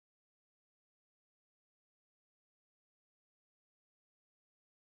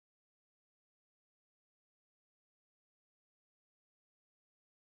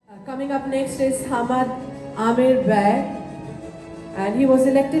Coming up next is Hamad Amir Beg, and he was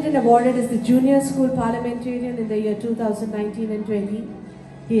elected and awarded as the Junior School Parliamentarian in the year 2019 and 20.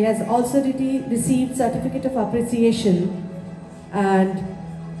 He has also received Certificate of Appreciation, and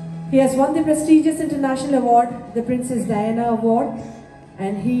he has won the prestigious international award, the Princess Diana Award,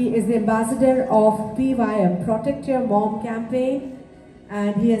 and he is the ambassador of PYM, Protect Your Mom campaign,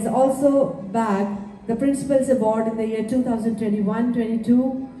 and he has also bagged the Principal's Award in the year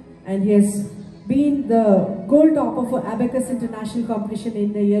 2021-22, and he has been the gold topper for Abacus International Competition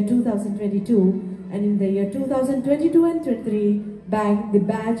in the year 2022, and in the year 2022 and 23 bagged the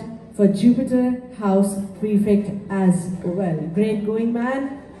badge for Jupiter House Prefect as well. Great going,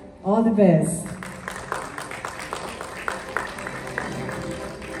 man. All the best.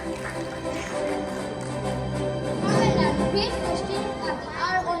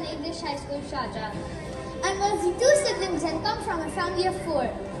 I'm one of the two siblings and come from a family of 4.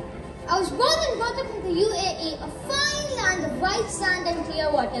 I was born and brought up in the UAE, a fine land of white sand and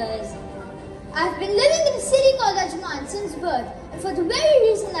clear waters. I've been living in a city called Ajman since birth, and for the very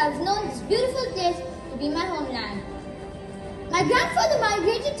reason I've known this beautiful place to be my homeland. My grandfather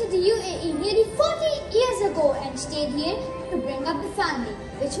migrated to the UAE nearly 40 years ago and stayed here to bring up the family,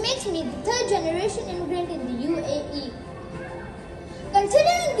 which makes me the 3rd generation immigrant in the UAE.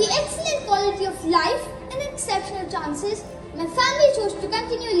 Considering the excellent quality of life and exceptional chances, my family chose to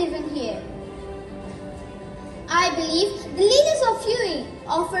continue living here. I believe the leaders of UAE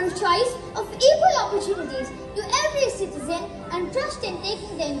offer a choice of equal opportunities to every citizen and trust in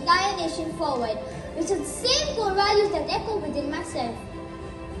taking the entire nation forward, which are the same core values that echo within myself.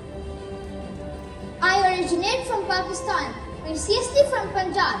 I originate from Pakistan, precisely from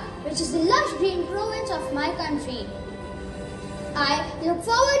Punjab, which is the lush green province of my country. I look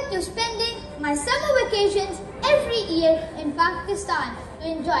forward to spending my summer vacations every year in Pakistan to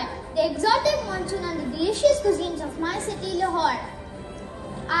enjoy the exotic monsoon and the delicious cuisines of my city, Lahore.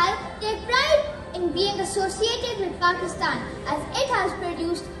 I take pride in being associated with Pakistan as it has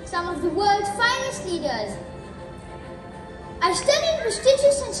produced some of the world's finest leaders. I study in a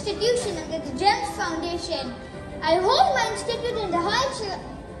prestigious institution under the GEMS Foundation. I hold my institute in the Heights.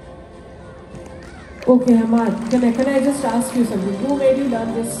 Okay, Hamad, can I just ask you something? Who made you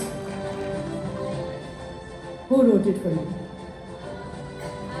learn this? Who wrote it for you?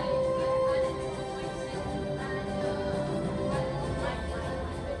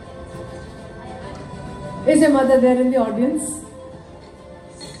 Is your mother there in the audience?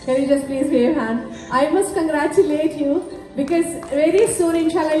 Can you just please wave your hand? I must congratulate you because very soon,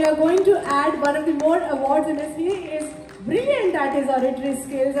 inshallah, you are going to add one of the more awards in his. He is brilliant at his oratory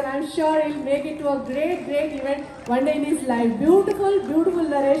skills, and I'm sure he'll make it to a great event one day in his life. Beautiful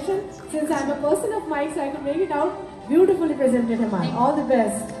narration. Since I'm a person of mic, so I can make it out. Beautifully presented, Hamad. All the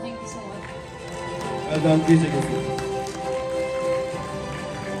best. Thank you so much. Well done. Please take a seat.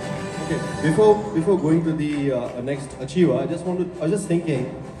 Okay, before going to the next achiever, I was just thinking,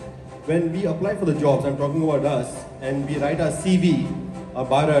 when we apply for the jobs, I'm talking about us, and we write our CV, our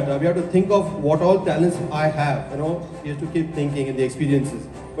biodata, we have to think of what all talents I have, we have to keep thinking in the experiences.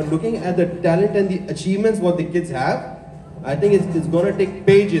 But looking at the talent and the achievements what the kids have, I think it's going to take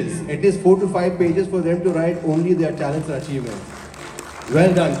pages, at least 4 to 5 pages for them to write only their talents and achievements.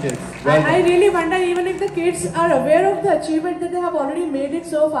 Well done, kids. Well done. I really wonder even if the kids are aware of the achievement that they have already made it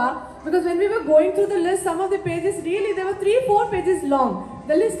so far. Because when we were going through the list, some of the pages really, they were 3-4 pages long.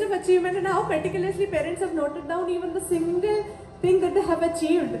 The list of achievement and how meticulously parents have noted down even the single thing that they have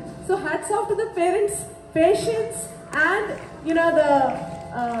achieved. So hats off to the parents' patience and the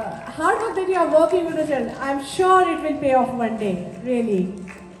hard work that you are working with the children. I'm sure it will pay off one day, really.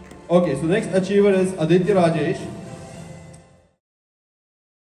 Okay, so the next achiever is Aditya Rajesh.